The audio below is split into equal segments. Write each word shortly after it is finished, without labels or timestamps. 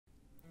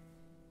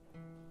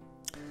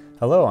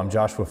Hello, I'm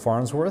Joshua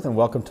Farnsworth and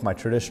welcome to my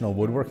traditional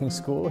woodworking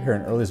school here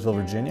in Earleysville,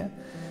 Virginia.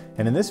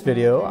 And in this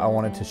video I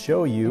wanted to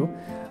show you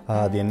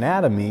the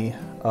anatomy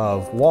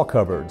of wall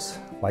cupboards,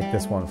 like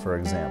this one for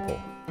example.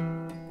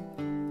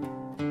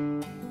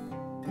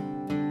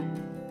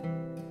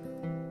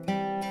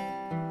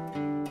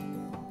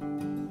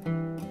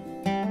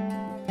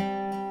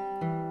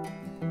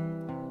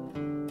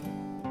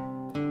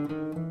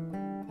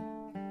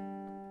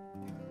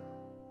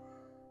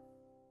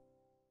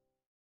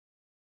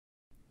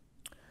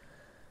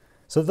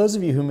 So those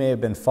of you who may have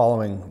been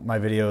following my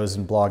videos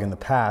and blog in the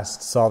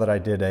past saw that I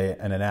did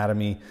an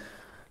anatomy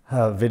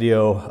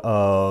video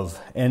of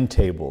end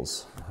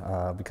tables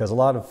because a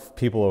lot of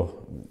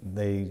people,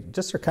 they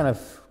just are kind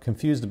of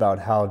confused about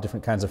how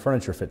different kinds of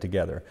furniture fit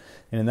together.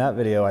 And in that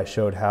video I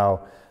showed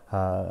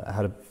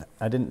I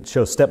didn't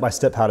show step by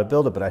step how to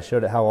build it, but I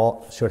showed how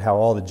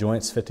all the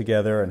joints fit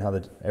together and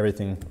how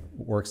everything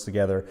works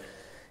together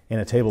in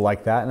a table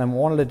like that. And I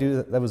wanted to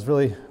do that was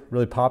really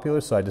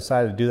popular, so I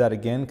decided to do that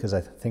again because I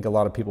think a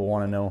lot of people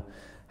want to know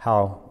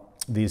how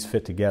these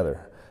fit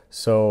together.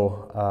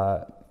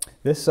 So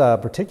this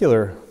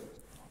particular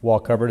wall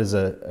cupboard is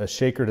a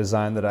shaker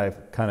design that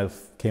I've kind of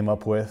came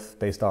up with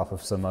based off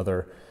of some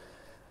other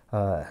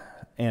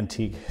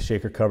antique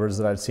shaker cupboards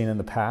that I've seen in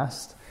the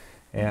past.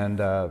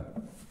 And I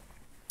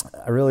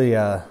really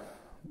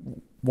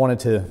wanted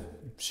to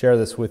share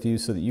this with you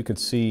so that you could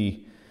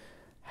see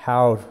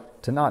how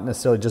to not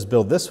necessarily just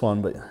build this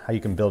one, but how you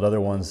can build other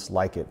ones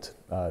like it,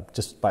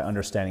 just by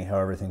understanding how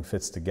everything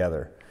fits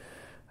together.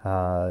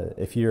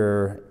 If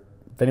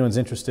anyone's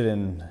interested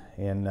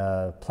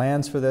in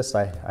plans for this,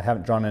 I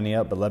haven't drawn any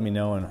up, but let me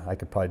know and I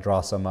could probably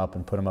draw some up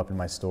and put them up in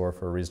my store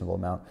for a reasonable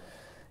amount.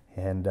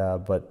 And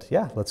but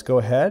yeah, let's go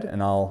ahead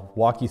and I'll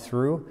walk you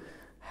through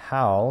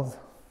how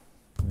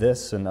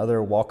this and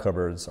other wall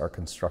cupboards are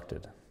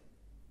constructed.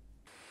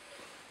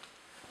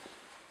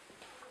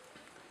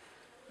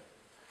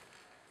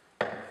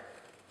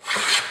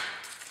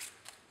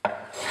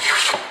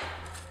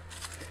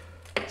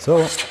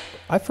 So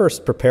I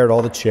first prepared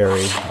all the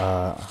cherry.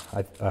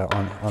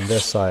 On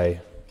this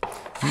I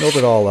milled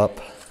it all up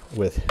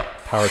with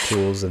power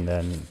tools and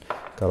then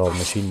got all the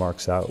machine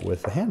marks out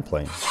with a hand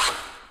plane.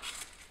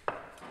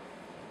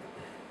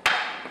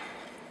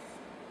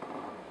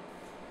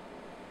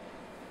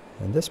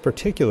 And this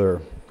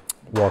particular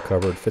wall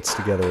cupboard fits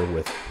together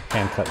with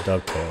hand-cut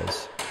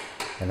dovetails,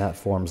 and that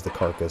forms the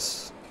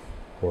carcass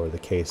or the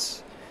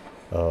case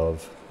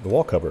of the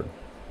wall cupboard.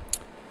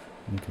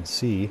 You can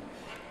see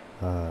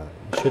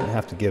you shouldn't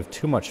have to give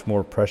too much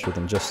more pressure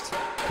than just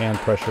hand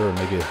pressure or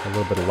maybe a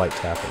little bit of light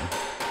tapping.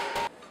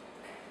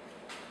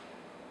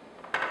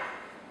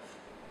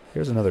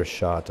 Here's another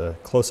shot, a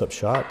close-up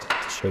shot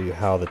to show you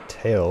how the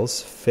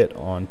tails fit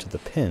onto the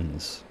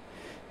pins.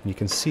 And you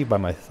can see by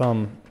my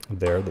thumb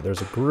there that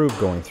there's a groove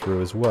going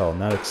through as well,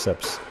 and that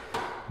accepts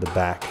the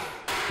back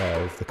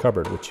of the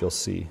cupboard, which you'll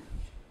see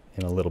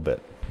in a little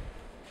bit.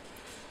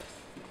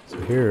 So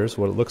here's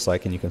what it looks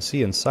like, and you can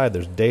see inside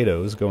there's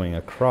dados going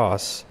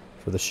across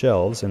for the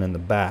shelves, and in the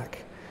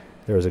back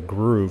there is a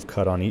groove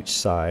cut on each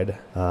side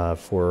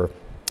for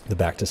the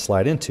back to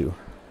slide into.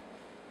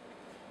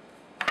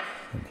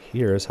 And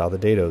here's how the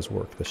dados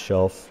work. The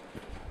shelf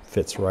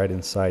fits right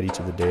inside each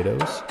of the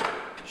dados.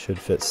 Should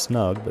fit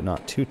snug but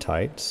not too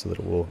tight so that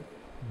it will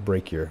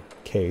break your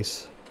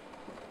case.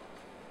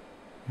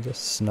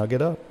 Just snug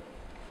it up.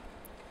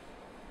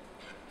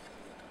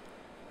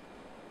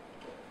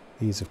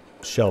 These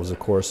shelves, of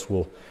course,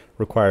 will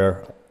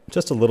require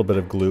just a little bit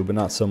of glue, but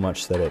not so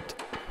much that it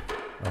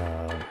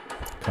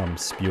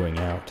comes spewing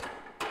out.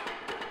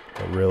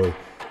 But really,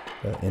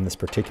 in this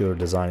particular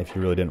design, if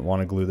you really didn't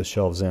want to glue the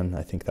shelves in,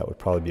 I think that would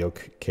probably be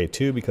okay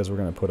too, because we're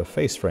going to put a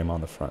face frame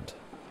on the front.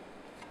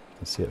 You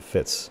can see it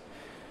fits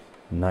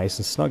nice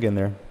and snug in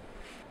there.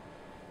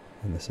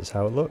 And this is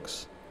how it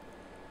looks.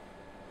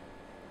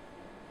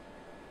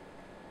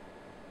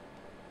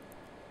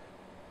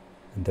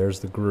 And there's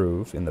the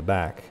groove in the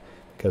back,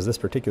 because this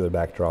particular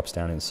back drops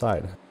down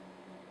inside.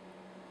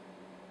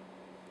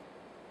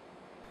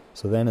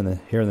 So then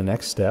here in the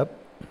next step,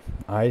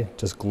 I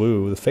just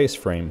glue the face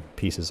frame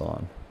pieces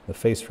on. The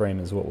face frame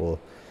is what will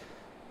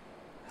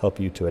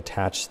help you to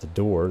attach the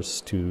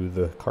doors to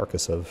the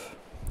carcass of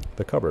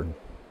the cupboard.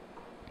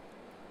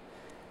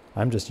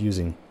 I'm just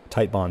using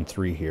Titebond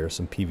 3 here,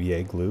 some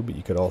PVA glue, but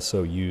you could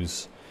also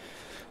use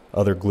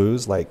other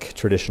glues like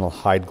traditional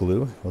hide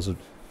glue.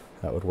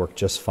 That would work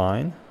just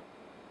fine.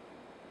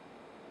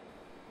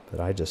 But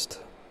I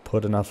just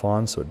put enough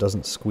on so it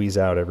doesn't squeeze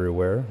out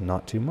everywhere,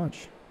 not too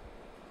much.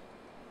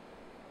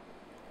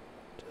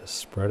 Just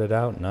spread it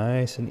out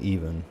nice and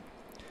even.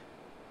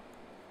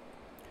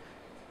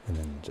 And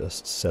then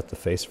just set the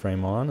face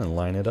frame on and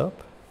line it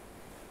up.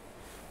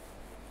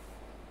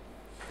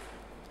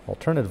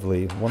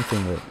 Alternatively, one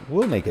thing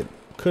that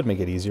could make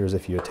it easier is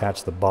if you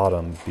attach the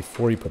bottom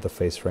before you put the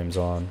face frames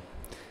on,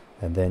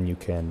 and then you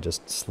can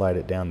just slide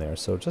it down there.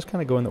 So just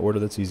kind of go in the order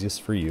that's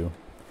easiest for you.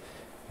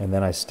 And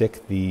then I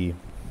stick the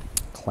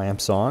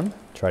clamps on,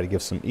 try to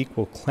give some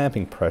equal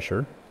clamping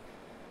pressure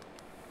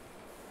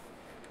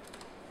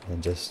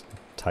and just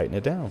tighten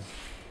it down.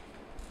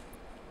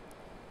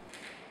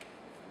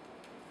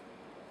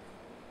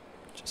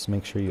 Just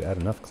make sure you add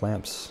enough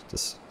clamps to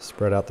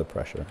spread out the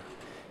pressure.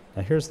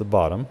 Now here's the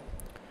bottom.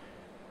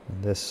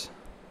 In this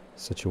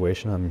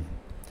situation, I'm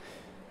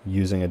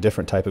using a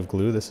different type of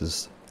glue. This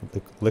is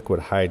liquid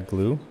hide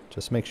glue.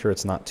 Just make sure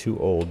it's not too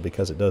old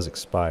because it does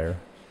expire.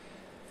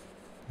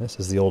 This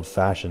is the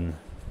old-fashioned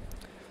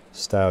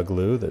style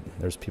glue that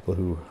there's people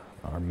who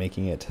are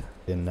making it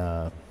in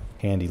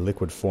handy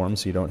liquid form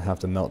so you don't have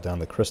to melt down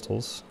the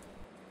crystals.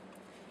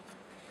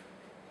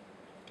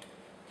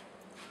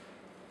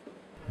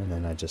 And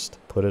then I just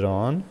put it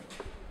on,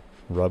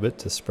 rub it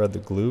to spread the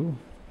glue.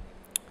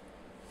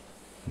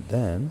 And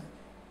then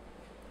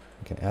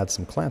you can add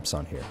some clamps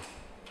on here.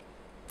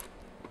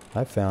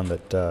 I found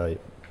that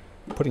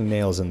putting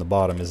nails in the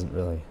bottom isn't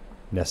really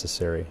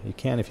necessary. You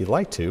can if you'd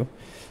like to,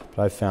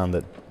 but I've found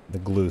that the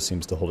glue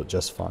seems to hold it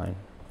just fine.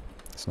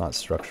 It's not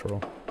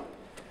structural.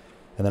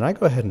 And then I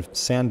go ahead and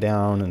sand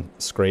down and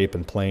scrape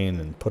and plane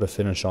and put a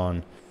finish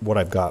on what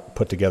I've got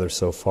put together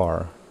so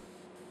far.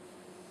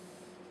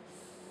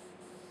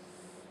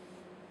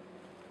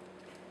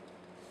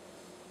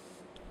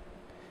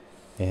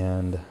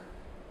 And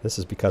this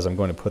is because I'm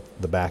going to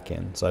put the back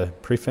in. So I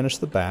pre-finish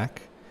the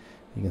back.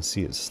 You can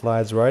see it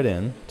slides right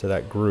in to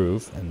that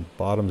groove and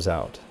bottoms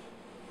out.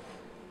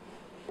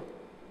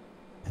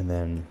 And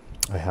then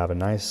I have a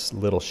nice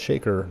little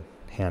shaker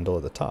handle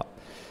at the top.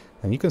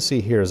 And you can see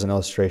here is an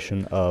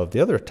illustration of the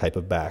other type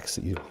of backs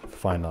that you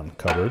find on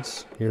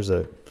cupboards. Here's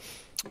a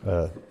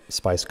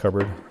spice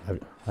cupboard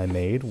I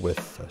made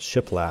with a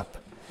shiplap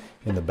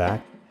in the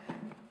back.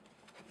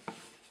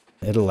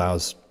 It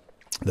allows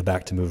the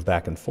back to move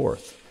back and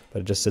forth,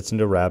 but it just sits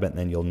into a rabbet and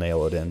then you'll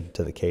nail it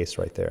into the case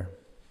right there.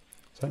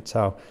 So that's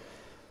how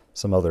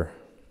some other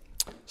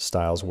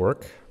styles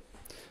work.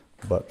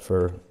 But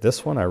for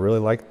this one, I really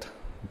liked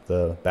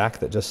the back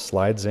that just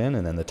slides in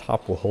and then the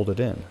top will hold it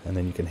in. And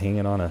then you can hang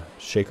it on a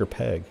shaker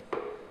peg.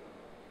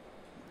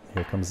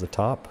 Here comes the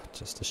top,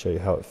 just to show you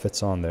how it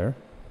fits on there.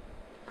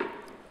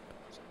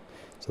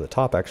 So the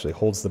top actually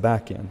holds the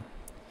back in.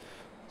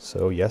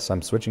 So yes,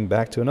 I'm switching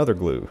back to another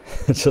glue.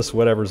 It's just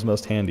whatever's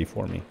most handy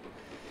for me.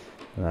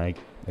 And I,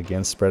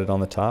 again, spread it on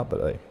the top,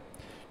 but I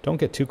don't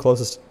get too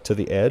close to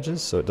the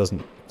edges so it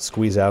doesn't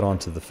squeeze out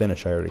onto the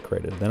finish I already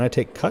created. Then I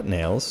take cut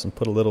nails and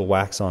put a little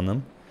wax on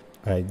them.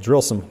 I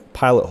drill some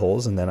pilot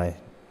holes and then I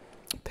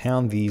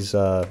pound these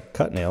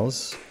cut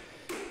nails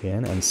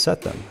in and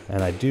set them.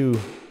 And I do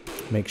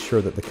make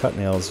sure that the cut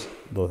nails,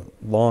 the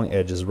long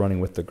edge is running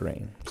with the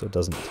grain so it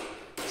doesn't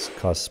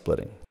cause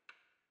splitting.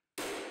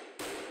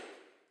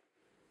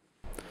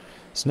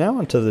 So now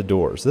onto the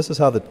doors. This is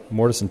how the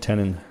mortise and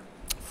tenon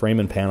frame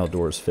and panel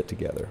doors fit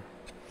together.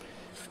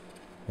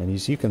 And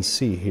as you can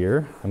see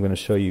here, I'm going to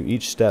show you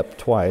each step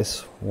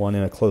twice, one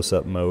in a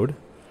close-up mode.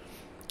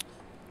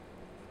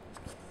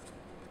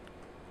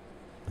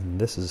 And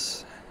this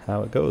is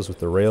how it goes with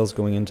the rails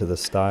going into the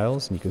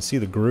stiles. And you can see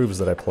the grooves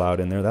that I plowed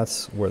in there.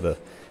 That's where the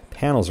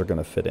panels are going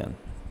to fit in.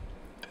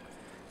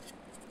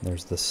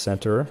 There's the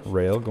center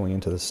rail going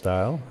into the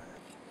stile.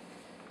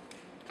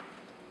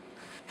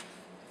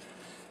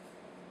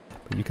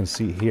 But you can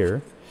see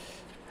here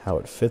how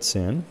it fits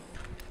in.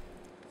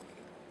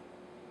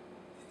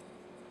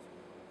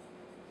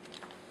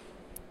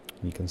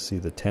 You can see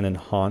the tenon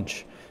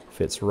haunch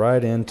fits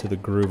right into the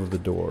groove of the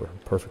door,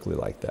 perfectly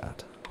like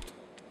that.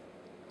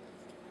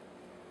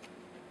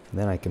 And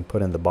then I can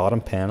put in the bottom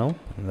panel,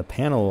 and the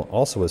panel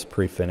also is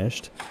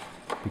pre-finished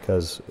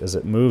because as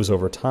it moves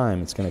over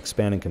time, it's going to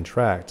expand and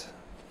contract.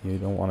 You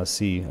don't want to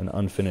see an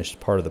unfinished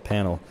part of the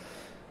panel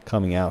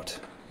coming out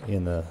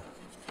in the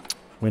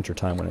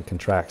wintertime when it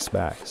contracts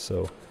back.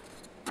 So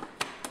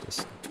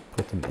just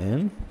put them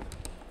in,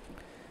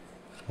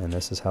 and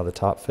this is how the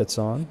top fits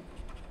on.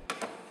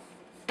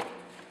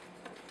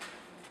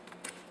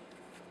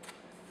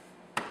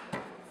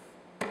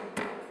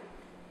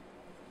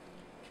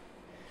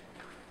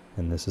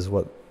 And this is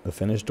what the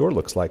finished door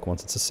looks like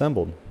once it's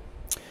assembled.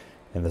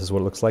 And this is what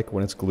it looks like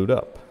when it's glued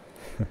up.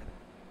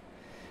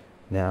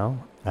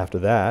 Now, after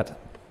that,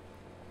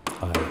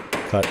 I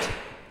cut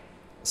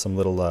some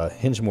little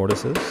hinge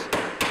mortises.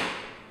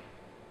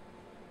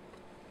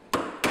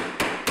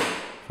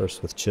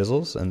 First with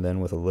chisels and then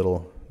with a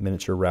little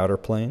miniature router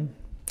plane.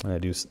 And I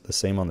do the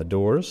same on the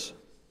doors.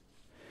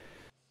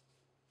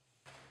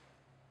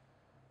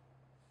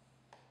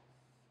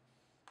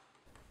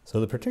 So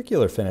the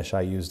particular finish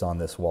I used on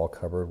this wall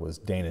cover was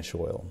Danish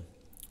oil.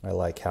 I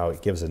like how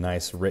it gives a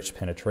nice rich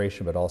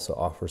penetration but also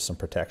offers some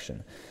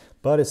protection.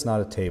 But it's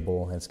not a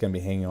table, and it's going to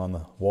be hanging on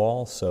the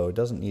wall, so it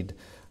doesn't need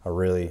a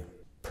really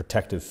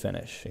protective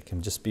finish. It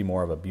can just be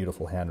more of a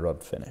beautiful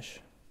hand-rubbed finish.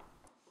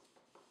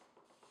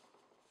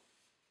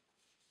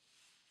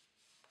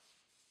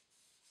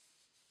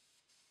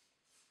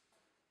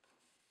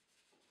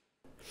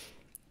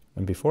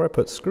 And before I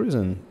put screws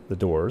in the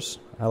doors,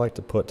 I like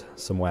to put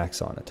some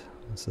wax on it.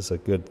 This is a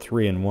good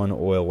 3-in-1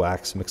 oil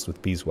wax mixed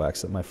with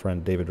beeswax that my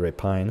friend David Ray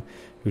Pine,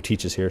 who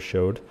teaches here,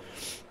 showed.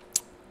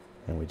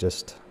 And we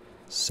just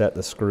set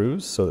the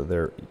screws so that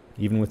they're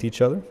even with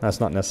each other. That's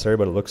not necessary,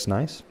 but it looks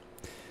nice.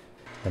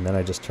 And then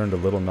I just turned a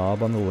little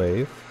knob on the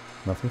lathe.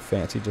 Nothing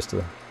fancy, just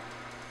a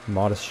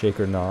modest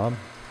shaker knob.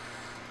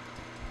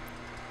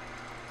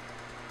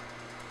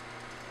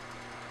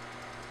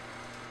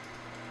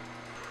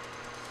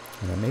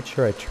 And I made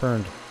sure I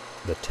turned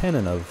the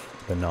tenon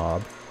of the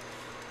knob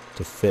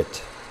to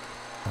fit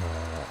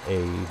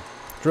a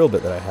drill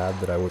bit that I had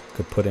that I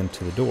could put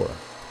into the door.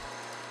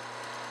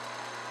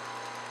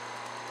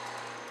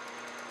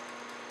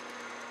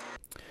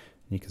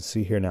 You can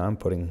see here now I'm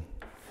putting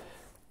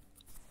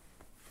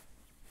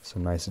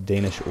some nice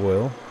Danish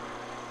oil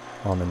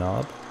on the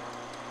knob.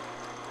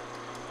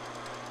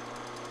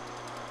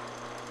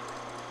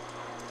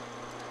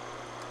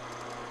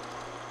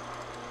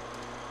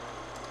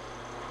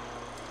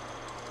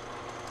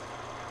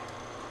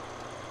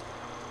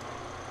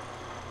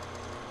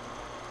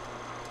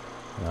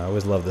 And I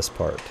always love this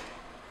part.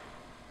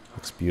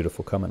 Looks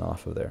beautiful coming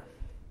off of there.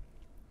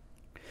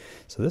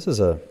 So this is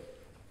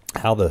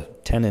how the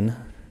tenon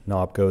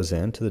knob goes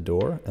into the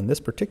door, and this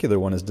particular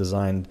one is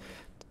designed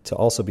to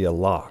also be a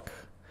lock.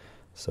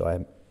 So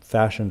I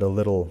fashioned a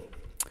little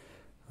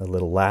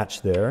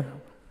latch there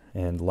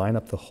and line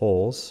up the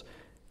holes,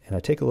 and I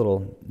take a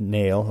little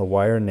nail, a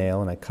wire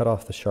nail, and I cut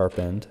off the sharp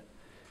end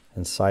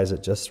and size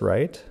it just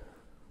right,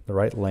 the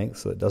right length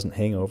so it doesn't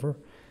hang over,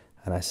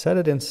 and I set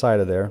it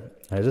inside of there,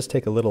 and I just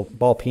take a little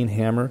ball peen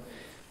hammer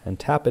and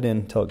tap it in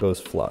until it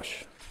goes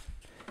flush.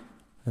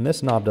 And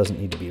this knob doesn't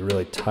need to be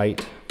really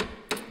tight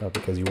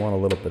because you want a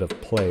little bit of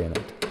play in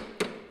it.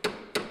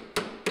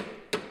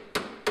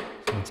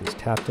 Once it's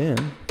tapped in,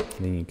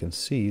 then you can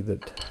see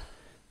that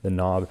the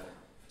knob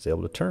is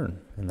able to turn,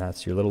 and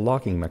that's your little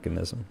locking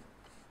mechanism.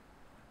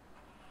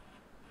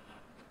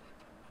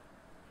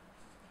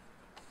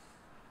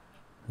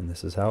 And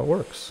this is how it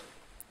works.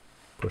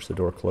 Push the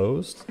door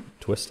closed,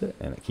 twist it,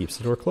 and it keeps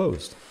the door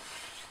closed.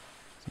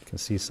 So you can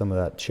see some of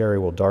that cherry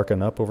will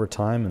darken up over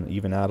time and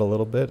even out a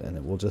little bit, and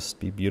it will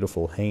just be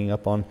beautiful hanging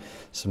up on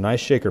some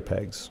nice shaker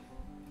pegs.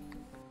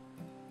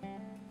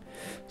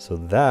 So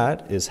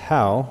that is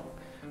how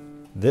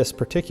this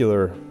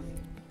particular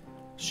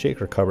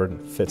shaker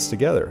cupboard fits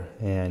together,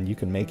 and you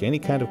can make any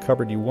kind of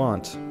cupboard you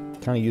want,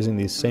 kind of using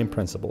these same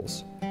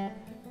principles.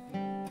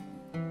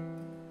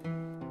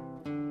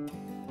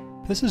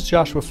 This is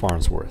Joshua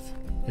Farnsworth.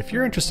 If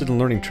you're interested in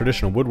learning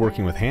traditional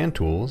woodworking with hand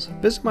tools,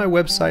 visit my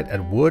website at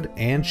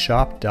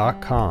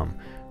woodandshop.com,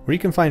 where you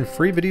can find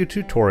free video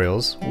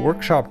tutorials,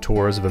 workshop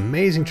tours of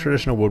amazing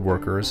traditional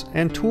woodworkers,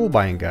 and tool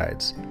buying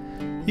guides.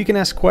 You can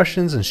ask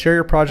questions and share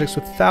your projects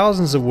with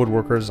thousands of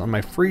woodworkers on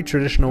my free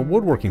traditional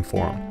woodworking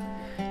forum.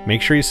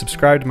 Make sure you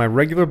subscribe to my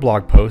regular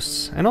blog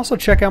posts, and also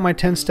check out my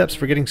 10 steps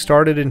for getting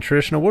started in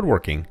traditional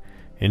woodworking.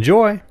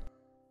 Enjoy!